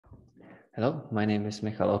Hello, my name is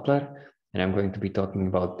Michal Opler, and I'm going to be talking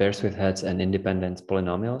about pairs with heads and independent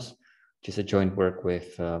polynomials, which is a joint work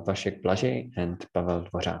with Vašek Blažej and Pavel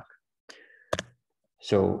Dvořák.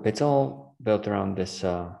 So it's all built around this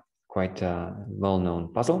quite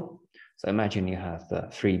well-known puzzle. So imagine you have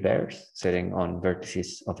three bears sitting on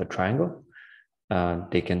vertices of a triangle.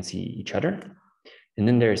 They can see each other. And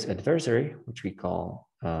then there's adversary, which we call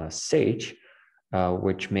sage,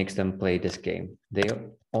 which makes them play this game. They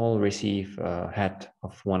all receive a head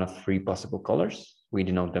of one of three possible colors. We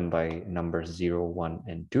denote them by numbers 0, 1,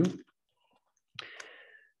 and 2.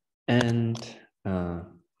 And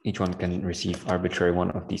each one can receive arbitrary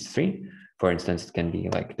one of these three. For instance, it can be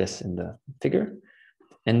like this in the figure.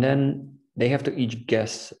 And then they have to each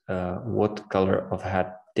guess what color of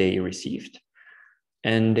head they received.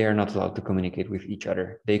 And they are not allowed to communicate with each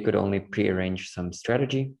other. They could only prearrange some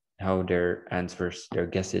strategy, how their answers, their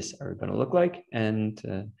guesses are going to look like. And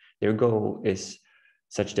their goal is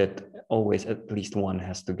such that always at least one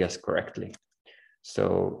has to guess correctly.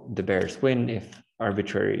 So the bears win if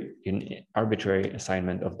in arbitrary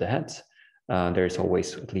assignment of the heads, there's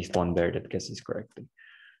always at least one bear that guesses correctly.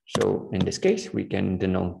 So in this case, we can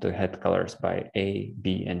denote the head colors by A,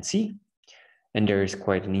 B, and C. And there is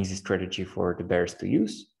quite an easy strategy for the bears to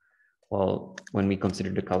use. Well, when we consider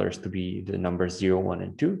the colors to be the numbers 0, 1,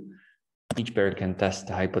 and 2, each bear can test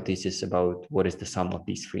the hypothesis about what is the sum of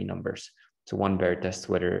these three numbers. So one bear tests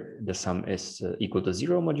whether the sum is equal to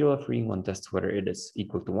 0 modulo 3, one tests whether it is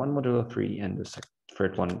equal to 1 modulo 3, and the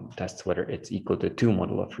third one tests whether it's equal to 2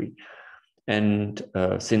 modulo 3. And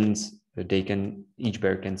since each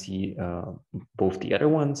bear can see both the other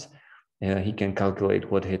ones, he can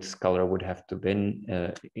calculate what his color would have to be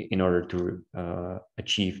in order to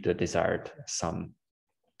achieve the desired sum.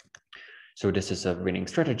 So this is a winning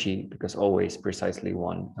strategy because always precisely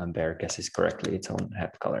one bear guesses correctly its own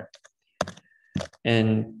head color.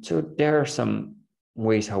 And so there are some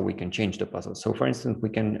ways how we can change the puzzle. So for instance, we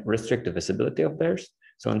can restrict the visibility of bears.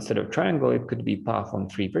 So instead of triangle, it could be path on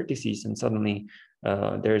three vertices, and suddenly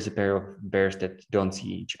there is a pair of bears that don't see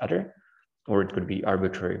each other. Or it could be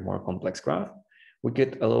arbitrary, more complex graph. We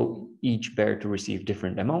could allow each bear to receive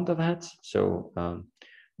different amount of heads. So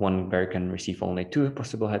one bear can receive only 2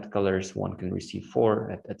 possible head colors, one can receive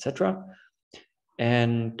 4, etc.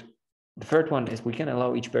 And the third one is we can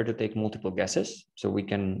allow each bear to take multiple guesses. So we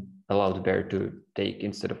can allow the bear to take,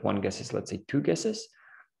 instead of 1 guesses, let's say 2 guesses.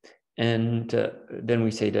 And then we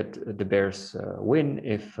say that the bears win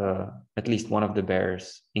if at least one of the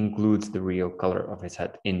bears includes the real color of his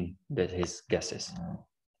head in his guesses.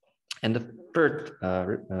 And the third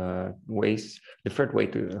way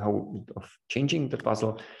of changing the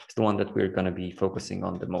puzzle is the one that we're going to be focusing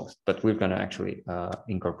on the most, but we're going to actually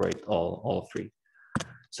incorporate all three.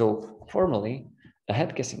 So formally, a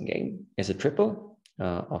head guessing game is a triple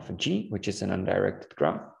of a G, which is an undirected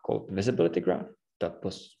graph called the visibility graph. That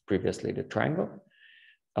was previously the triangle.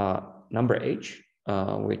 Number H,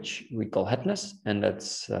 which we call headness, and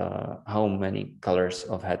that's how many colors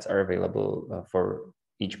of heads are available for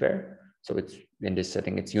each bear. So it's in this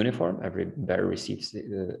setting, it's uniform. Every bear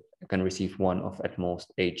can receive one of at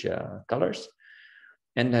most H colors.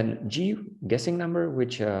 And then G, guessing number,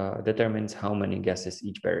 which determines how many guesses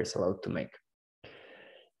each bear is allowed to make.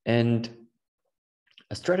 And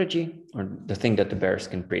a strategy, or the thing that the bears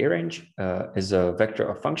can prearrange, is a vector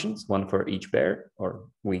of functions, one for each bear, or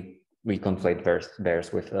we conflate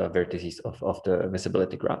bears with vertices of the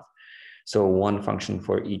visibility graph. So one function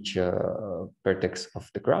for each vertex of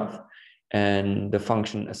the graph, and the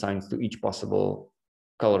function assigns to each possible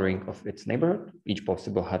coloring of its neighborhood, each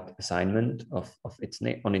possible head assignment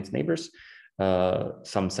on its neighbors,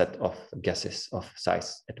 some set of guesses of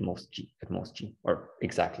size at most G, or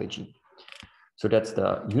exactly G. So that's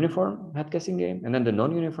the uniform head guessing game. And then the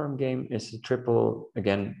non-uniform game is a triple,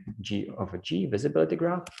 again, G of a G visibility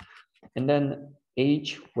graph. And then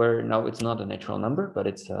H, where now it's not a natural number, but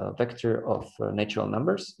it's a vector of natural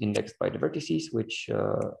numbers indexed by the vertices, which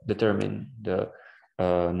determine the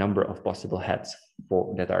number of possible heads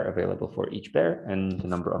that are available for each bear and the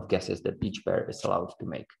number of guesses that each bear is allowed to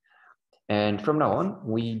make. And from now on,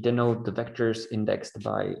 we denote the vectors indexed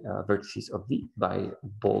by vertices of V by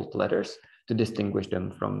bold letters to distinguish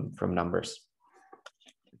them from numbers.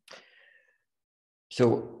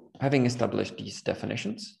 So having established these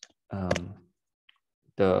definitions,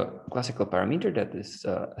 the classical parameter that is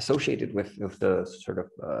associated with the sort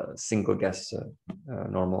of single guess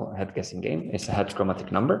normal head guessing game is a head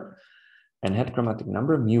chromatic number. And head chromatic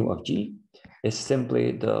number, mu of G, is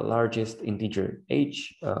simply the largest integer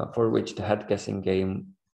H for which the head guessing game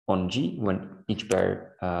on G, when each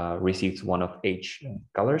bear receives one of H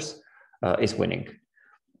colors, is winning.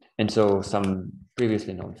 And so some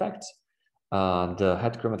previously known facts. The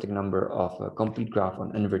head chromatic number of a complete graph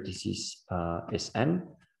on n vertices is n.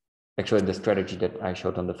 Actually, the strategy that I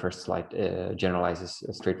showed on the first slide generalizes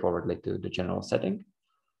straightforwardly to the general setting.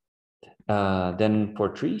 Then for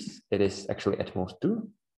trees, it is actually at most 2.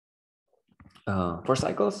 For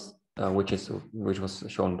cycles, which was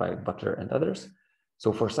shown by Butler and others.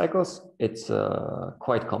 So for cycles, it's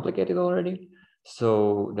quite complicated already.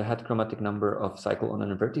 So the head chromatic number of cycle on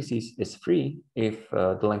n vertices is 3 if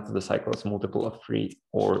the length of the cycle is multiple of 3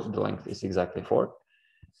 or the length is exactly 4,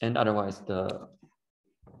 and otherwise the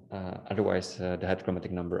head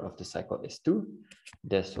chromatic number of the cycle is 2.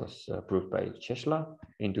 This was proved by Češla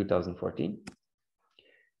in 2014.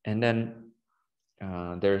 And then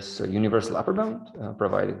there's a universal upper bound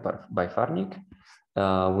provided by Farnik,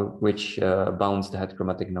 which bounds the head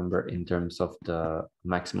chromatic number in terms of the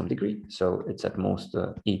maximum degree. So it's at most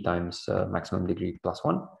e times maximum degree plus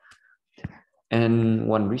 1. And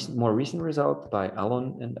one more recent result by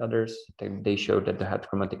Alon and others, they showed that the head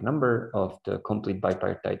chromatic number of the complete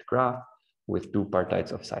bipartite graph with 2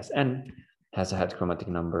 partites of size n has a head chromatic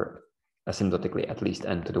number asymptotically at least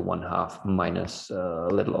n to the 1/2 minus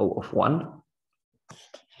little o of 1.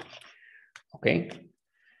 Okay.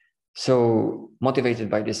 So motivated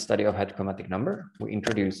by this study of head chromatic number, we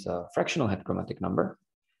introduce a fractional head chromatic number,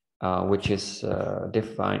 which is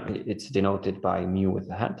it's denoted by mu with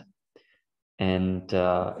a hat. And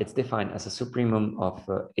it's defined as a supremum of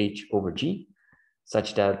h over g,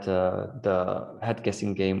 such that the head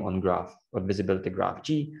guessing game on visibility graph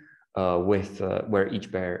G, where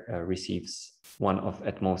each pair receives one of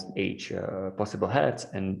at most h possible heads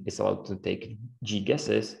and is allowed to take g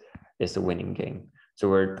guesses, is a winning game. So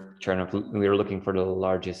we're looking for the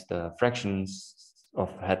largest fractions of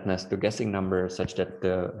headness to guessing number such that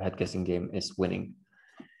the head guessing game is winning.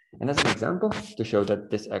 And as an example, to show that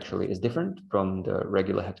this actually is different from the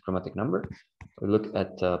regular head chromatic number, we look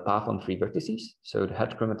at path on 3 vertices. So the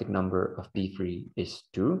head chromatic number of P3 is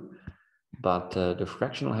 2, but the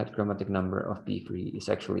fractional head chromatic number of P3 is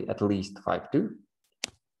actually at least 5/2.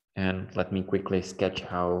 And let me quickly sketch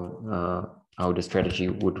how the strategy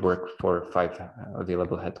would work for 5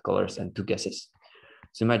 available head colors and 2 guesses.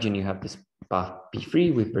 So imagine you have this path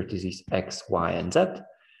P3 with vertices X, Y, and Z,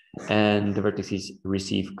 and the vertices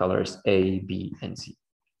receive colors A, B, and C.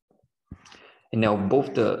 And now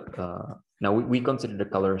now we consider the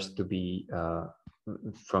colors to be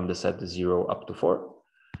from the set 0 up to 4,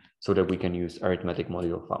 so that we can use arithmetic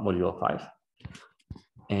modulo 5.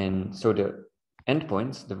 And so the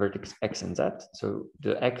endpoints, the vertex X and Z, so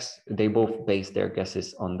the X, they both base their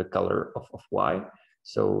guesses on the color of Y.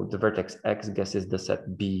 So the vertex X guesses the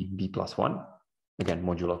set B, B plus 1, again,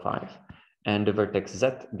 modulo 5. And the vertex Z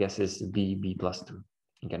guesses B, B plus 2,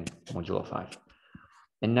 again, modulo 5.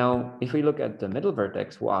 And now if we look at the middle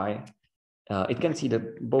vertex Y, it can see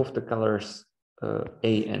both the colors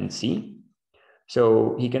A and C.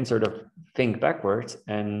 So he can sort of think backwards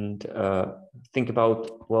and think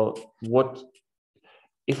about, well, what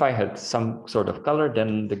if I had some sort of color,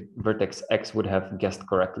 then the vertex X would have guessed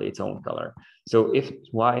correctly its own color. So if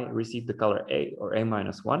Y received the color A or A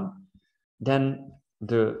minus 1, then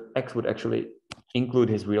the X would actually include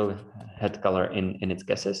his real head color in its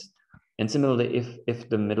guesses. And similarly, if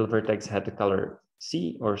the middle vertex had the color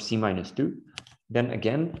C or C minus 2, then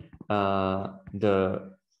again, the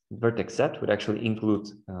vertex Z would actually include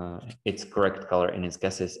its correct color in its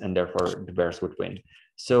guesses, and therefore the bears would win.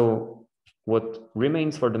 So what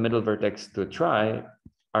remains for the middle vertex to try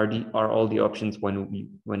are all the options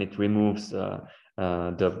when it removes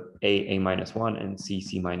the A minus 1 and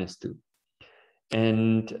C minus 2.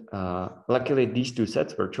 And luckily, these 2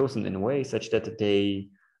 sets were chosen in a way such that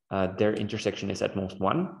their intersection is at most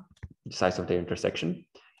 1, the size of their intersection.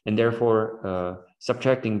 And therefore,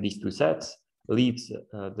 subtracting these 2 sets leaves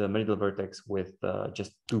the middle vertex with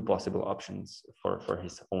just 2 possible options for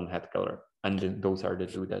his own head color. And those are the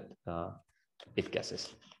 2 that it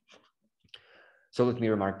guesses. So let me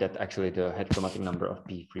remark that actually the head chromatic number of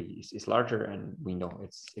P3 is larger, and we know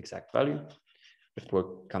its exact value, but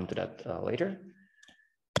we'll come to that later.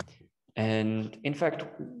 And in fact,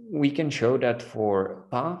 we can show that for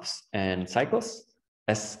paths and cycles,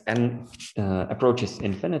 as n approaches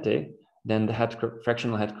infinity, then the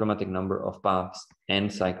fractional head chromatic number of paths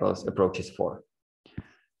and cycles approaches 4.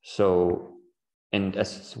 So, and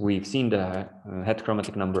as we've seen, the head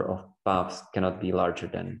chromatic number of paths cannot be larger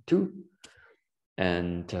than 2.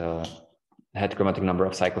 And head chromatic number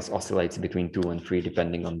of cycles oscillates between 2 and 3,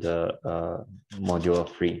 depending on the modulo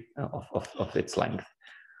 3 of its length.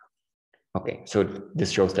 Okay, so this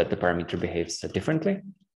shows that the parameter behaves differently.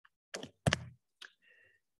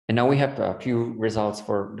 And now we have a few results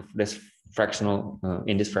for this fractional,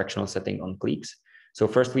 in this fractional setting on cliques. So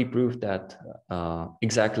first we proved that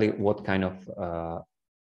exactly what kind of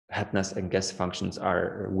Hatness and guess functions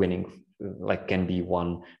are winning, like can be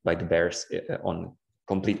won by the bears on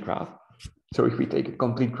complete graph. So if we take a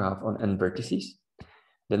complete graph on n vertices,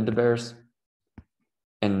 then the bears,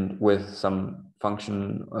 and with some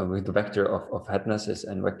function with the vector of Hatnesses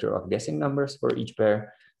and vector of guessing numbers for each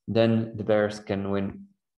pair, then the bears can win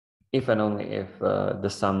if and only if the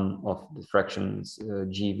sum of the fractions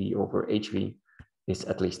GV over HV is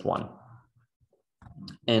at least 1.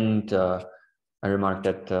 And I remarked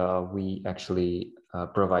that we actually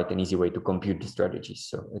provide an easy way to compute the strategies.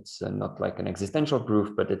 So it's not like an existential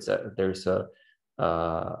proof, but there's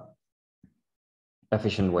a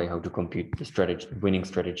efficient way how to compute the winning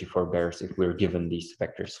strategy for bears if we're given these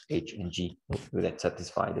vectors H and G that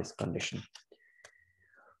satisfy this condition.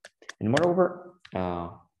 And moreover,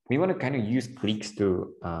 we want to kind of use cliques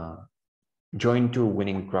to join two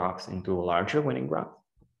winning graphs into a larger winning graph.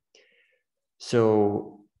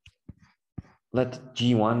 So let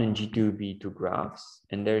G1 and G2 be two graphs,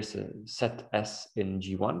 and there's a set S in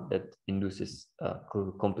G1 that induces a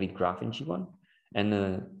complete graph in G1, and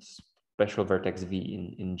a special vertex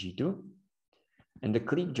V in G2. And the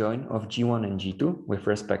clique join of G1 and G2 with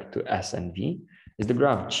respect to S and V is the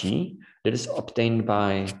graph G that is obtained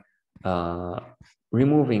by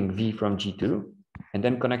removing V from G2 and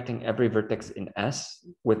then connecting every vertex in S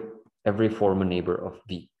with every former neighbor of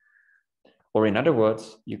V. Or in other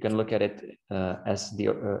words, you can look at it as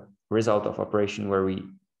the result of operation where we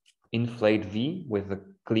inflate V with a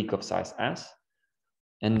clique of size S,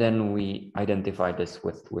 and then we identify this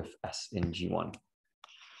with S in G1.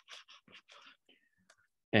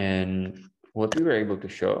 And what we were able to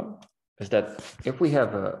show is that if we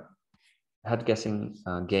have a head guessing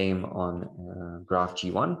game on graph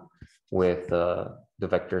G1 with the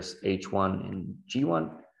vectors H1 and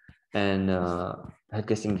G1, and head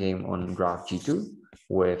guessing game on graph G2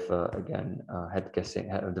 with again head guessing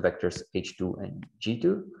the vectors H2 and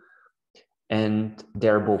G2, and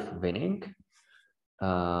they're both winning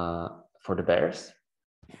for the bears.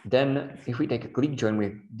 Then if we take a clique join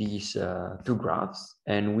with these two graphs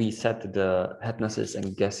and we set the Hatnesses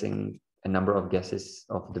and guessing a number of guesses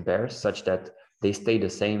of the bears such that they stay the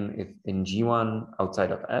same if in G1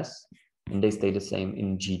 outside of S, and they stay the same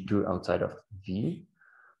in G2 outside of V.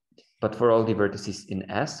 But for all the vertices in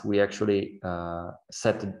S, we actually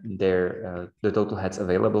set their the total heads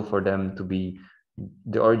available for them to be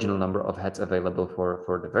the original number of heads available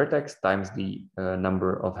for the vertex times the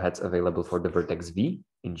number of heads available for the vertex V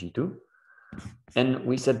in G2. And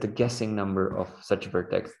we set the guessing number of such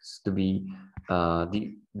vertex to be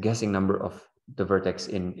the guessing number of the vertex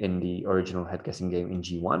in the original head guessing game in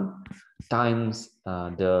G1 times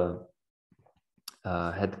the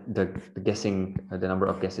number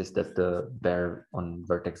of guesses that the bear on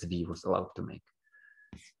vertex V was allowed to make.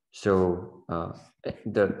 So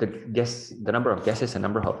the number of guesses and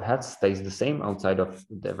number of heads stays the same outside of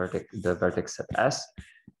the vertex set S,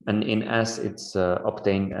 and in S it's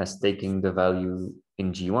obtained as taking the value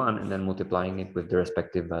in G1 and then multiplying it with the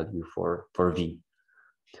respective value for V.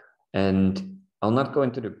 And I'll not go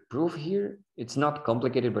into the proof here. It's not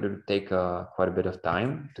complicated, but it would take quite a bit of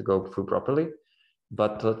time to go through properly.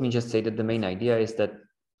 But let me just say that the main idea is that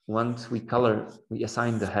once we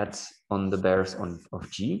assign the heads on the bears of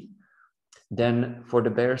G, then for the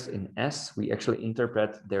bears in S, we actually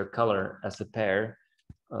interpret their color as a pair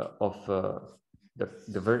of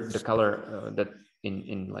the color that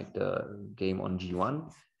in like the game on G1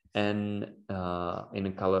 and in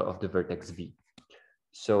the color of the vertex V.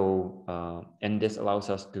 So, and this allows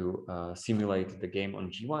us to simulate the game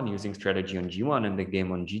on G1 using strategy on G1 and the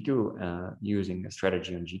game on G2 using a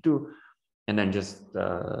strategy on G2, and then just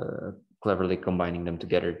cleverly combining them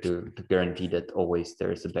together to guarantee that always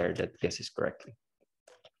there is a bear that guesses correctly.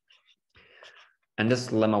 And this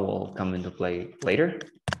lemma will come into play later.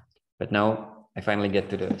 But now I finally get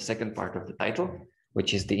to the second part of the title,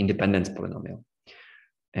 which is the independence polynomial.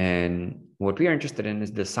 And what we are interested in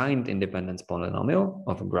is the signed independence polynomial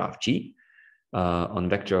of a graph G on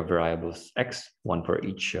vector of variables x, one for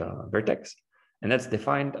each vertex. And that's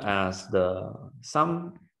defined as the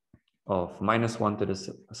sum of -1 to the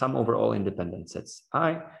sum over all independent sets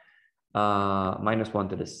I, -1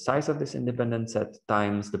 to the size of this independent set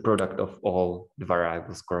times the product of all the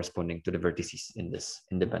variables corresponding to the vertices in this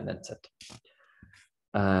independent set.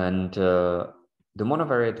 And the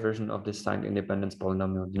monovariate version of this signed independence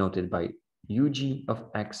polynomial denoted by UG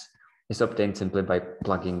of x is obtained simply by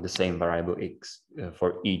plugging the same variable x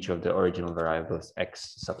for each of the original variables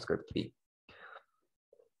x subscript v.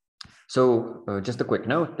 So just a quick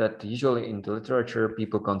note that usually in the literature,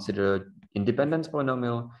 people consider independence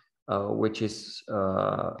polynomial, which is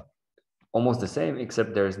almost the same,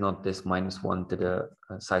 except there is not this -1 to the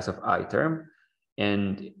size of I term.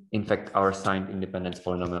 And in fact, our signed independence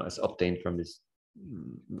polynomial is obtained from this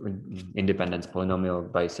independence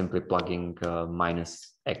polynomial by simply plugging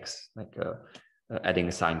 -x, like adding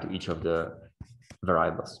a sign to each of the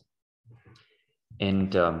variables.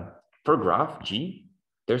 And for graph G,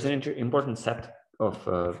 there's an important set of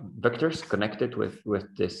vectors connected with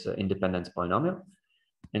this independence polynomial.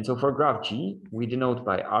 And so for graph G, we denote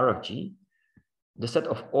by R of G the set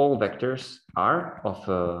of all vectors R of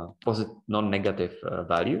positive non-negative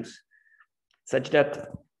values, such that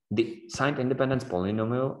the signed independence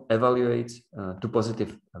polynomial evaluates to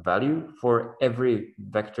positive value for every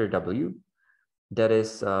vector W that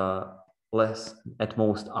is less at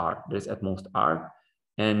most R. That is at most R.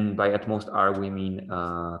 And by at most R, we mean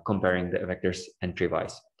comparing the vectors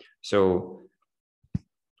entry-wise. So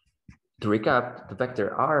to recap, the vector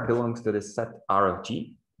R belongs to the set R of G.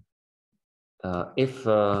 If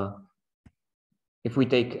we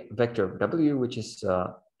take vector W, which is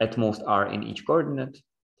at most R in each coordinate,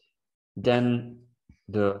 then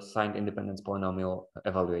the signed independence polynomial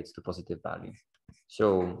evaluates to positive value. So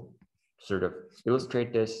sort of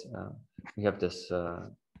illustrate this, we have this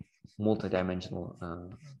multi-dimensional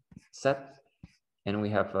set, and we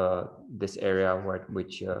have this area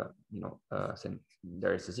which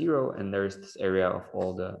there is a 0, and there is this area of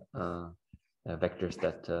all the vectors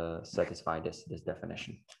that satisfy this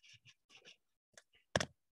definition.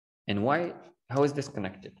 And how is this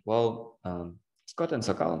connected? Well, Scott and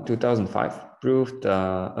Sokal, 2005, proved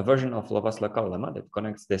a version of Lovász-Lekal lemma that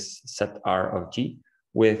connects this set R of G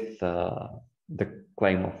with the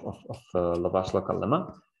claim of Lovász-Lekal lemma.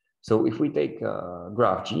 So if we take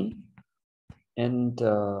graph G and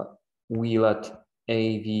we let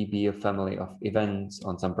A, V be a family of events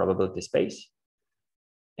on some probability space,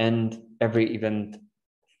 and every event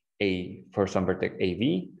A for some vertex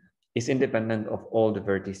AV is independent of all the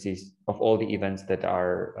vertices of all the events that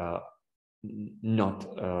are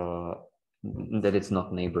that it's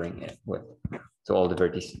not neighboring it with. So all the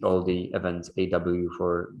vertices, all the events AW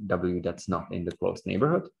for W that's not in the closed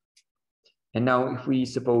neighborhood. And now if we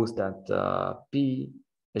suppose that P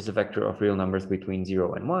is a vector of real numbers between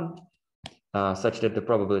 0 and 1, such that the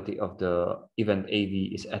probability of the event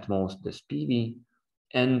AV is at most this PV,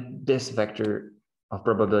 and this vector of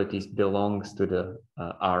probabilities belongs to the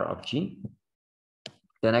R of G,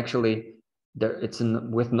 then actually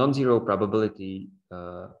with non-zero probability,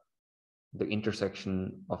 the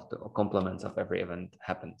intersection of the complements of every event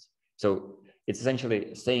happens. So it's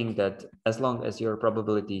essentially saying that as long as your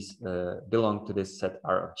probabilities belong to this set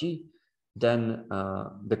R of G, then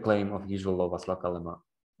the claim of usual Lovász-Lekal lemma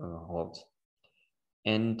holds.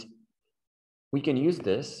 And we can use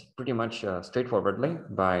this pretty much straightforwardly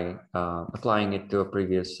by applying it to a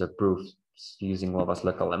previous proof using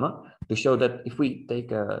Lovász-Lekal lemma to show that if we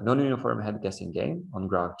take a non-uniform head guessing game on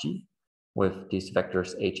graph G with these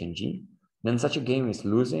vectors H and G, then such a game is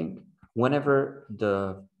losing whenever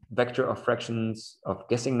the vector of fractions of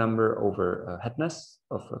guessing number over headness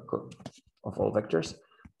of all vectors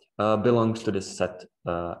belongs to this set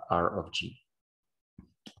R of G.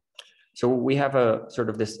 So we have a sort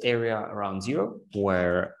of this area around 0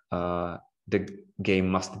 where the game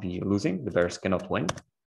must be losing, the bears cannot win.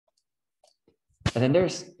 And then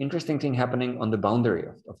there's interesting thing happening on the boundary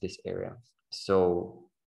of this area. So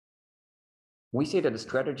we say that the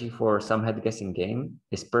strategy for some head guessing game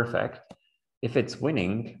is perfect if it's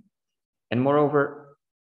winning. And moreover,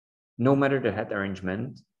 no matter the head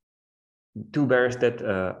arrangement, two bears that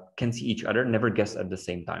can see each other never guess at the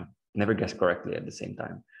same time, never guess correctly at the same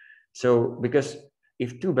time. So because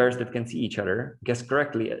if two bears that can see each other guess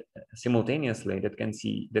correctly simultaneously, that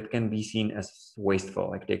can be seen as wasteful.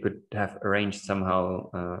 Like they could have arranged somehow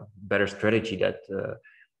better strategy that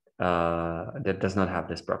that does not have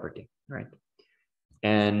this property, right?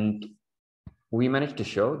 And we managed to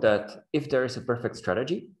show that if there is a perfect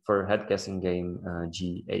strategy for head guessing game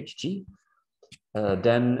GHG,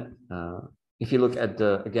 then if you look at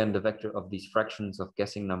the vector of these fractions of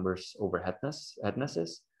guessing numbers over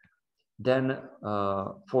headnesses, then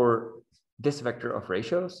for this vector of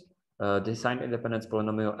ratios, the signed independence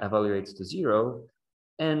polynomial evaluates to 0,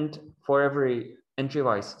 and for every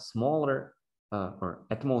entry-wise smaller or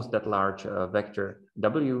at most that large vector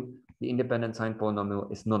W, the independent signed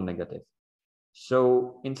polynomial is non-negative.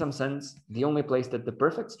 So in some sense, the only place that the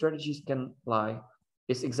perfect strategies can lie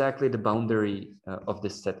is exactly the boundary of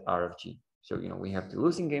this set R of G. So we have the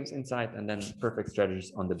losing games inside and then perfect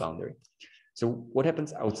strategies on the boundary. So what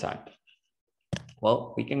happens outside?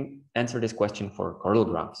 Well, we can answer this question for chordal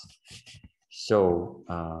graphs. So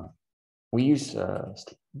we use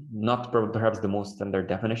not perhaps the most standard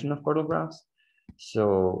definition of chordal graphs.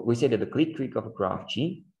 So we say that the clique tree of a graph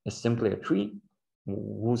G is simply a tree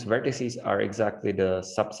whose vertices are exactly the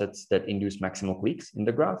subsets that induce maximal cliques in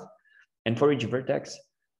the graph. And for each vertex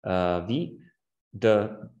V,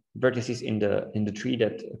 the vertices in the tree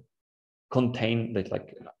that contain that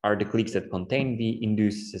are the cliques that contain V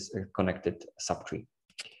induces a connected subtree.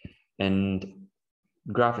 And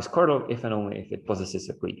graph is chordal if and only if it possesses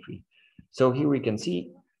a clique tree. So here we can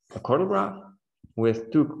see a chordal graph with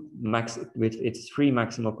its three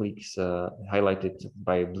maximal cliques highlighted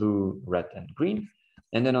by blue, red, and green.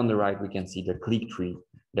 And then on the right, we can see the clique tree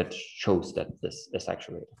that shows that this is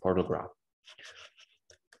actually a chordal graph.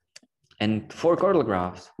 And for chordal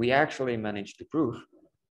graphs, we actually managed to prove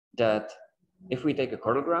that if we take a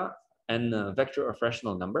chordal graph and a vector of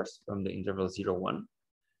rational numbers from the interval 0, 1,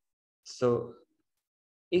 so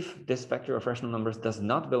if this vector of rational numbers does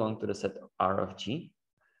not belong to the set R of G,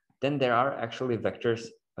 then there are actually vectors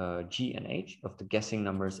G and H of the guessing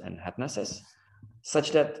numbers and Hatnesses,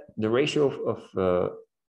 such that the ratio of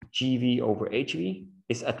GV over HV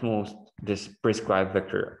is at most this prescribed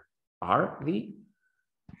vector RV.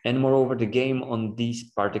 And moreover, the game on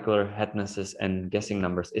these particular Hatnesses and guessing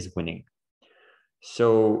numbers is winning.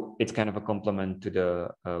 So it's kind of a complement to the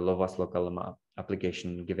Lovász local lemma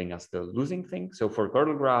application, giving us the losing thing. So for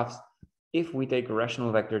chordal graphs, if we take a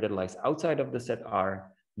rational vector that lies outside of the set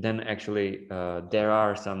R, then actually there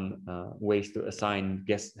are some ways to assign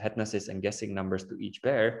Hatnesses and guessing numbers to each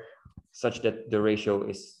pair, such that the ratio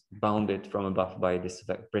is bounded from above by this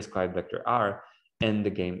prescribed vector R, and the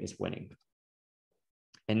game is winning.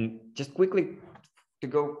 And just quickly to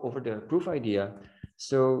go over the proof idea,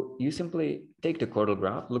 so you simply take the chordal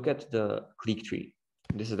graph, look at the clique tree.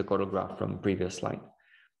 This is the chordal graph from the previous slide.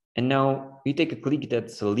 And now you take a clique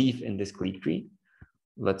that's a leaf in this clique tree.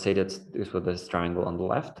 Let's say that's this was this triangle on the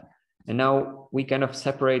left. And now we kind of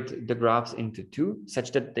separate the graphs into two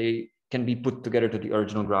such that they can be put together to the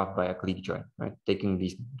original graph by a clique join, right? Taking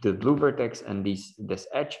the blue vertex and this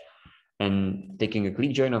edge, and taking a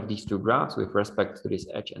clique join of these two graphs with respect to this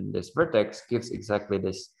edge and this vertex gives exactly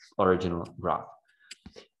this original graph.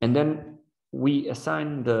 And then we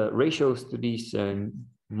assign the ratios to these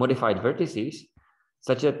modified vertices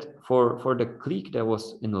such that for the clique that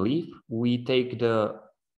was in the leaf, we take the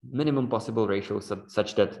minimum possible ratio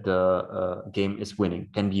such that the game is winning,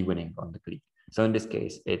 can be winning on the clique. So in this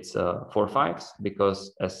case, it's 4 5s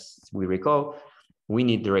because, as we recall, we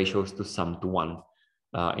need the ratios to sum to 1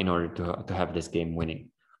 in order to have this game winning.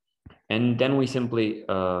 And then we simply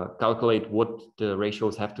calculate what the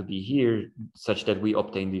ratios have to be here such that we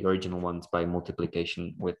obtain the original ones by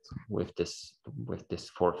multiplication with this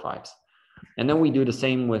 4 5s. And then we do the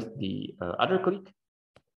same with the other clique.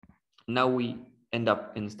 Now we end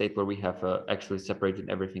up in a state where we have actually separated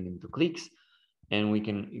everything into cliques, and we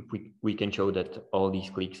can show that all these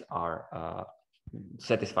cliques are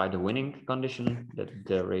satisfy the winning condition, that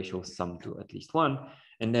the ratios sum to at least 1.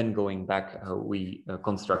 And then going back, we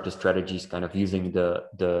construct the strategies kind of using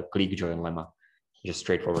the clique join lemma, just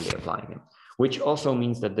straightforwardly applying it, which also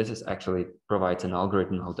means that this is actually provides an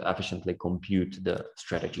algorithm how to efficiently compute the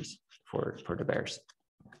strategies for the bears.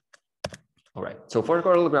 All right, so for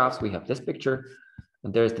chordal graphs, we have this picture,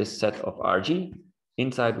 and there's this set of RG.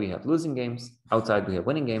 Inside we have losing games, outside we have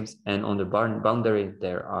winning games, and on the boundary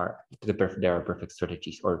there are perfect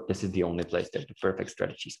strategies, or this is the only place that the perfect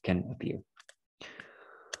strategies can appear.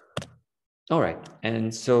 All right,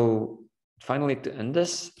 and so finally to end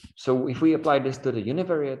this, so if we apply this to the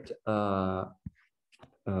univariate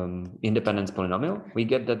independence polynomial, we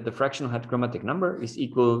get that the fractional head chromatic number is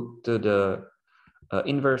equal to the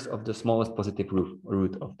inverse of the smallest positive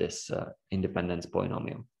root of this independence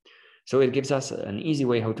polynomial. So it gives us an easy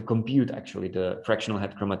way how to compute actually the fractional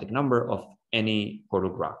head chromatic number of any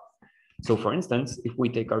chordal graph. So for instance, if we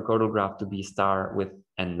take our chordal graph to be star with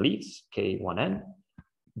n leaves, k1n,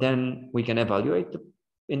 then we can evaluate the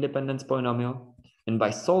independence polynomial. And by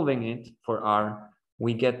solving it for R,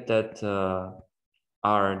 we get that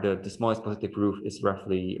R, the smallest positive root is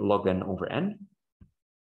roughly log n over n.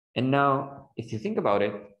 And now, if you think about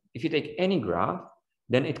it, if you take any graph,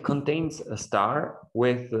 then it contains a star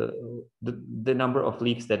with the number of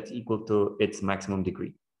leaves that's equal to its maximum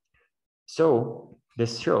degree. So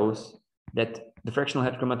this shows that the fractional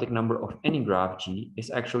head chromatic number of any graph G is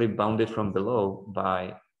actually bounded from below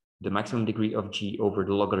by the maximum degree of G over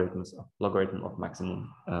the logarithm of maximum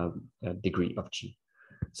degree of G.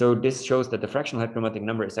 So this shows that the fractional head chromatic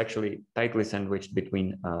number is actually tightly sandwiched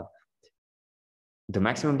between the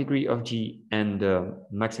maximum degree of G and the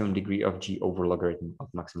maximum degree of G over logarithm of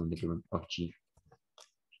maximum degree of G.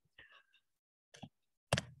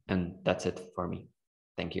 And that's it for me.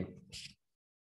 Thank you.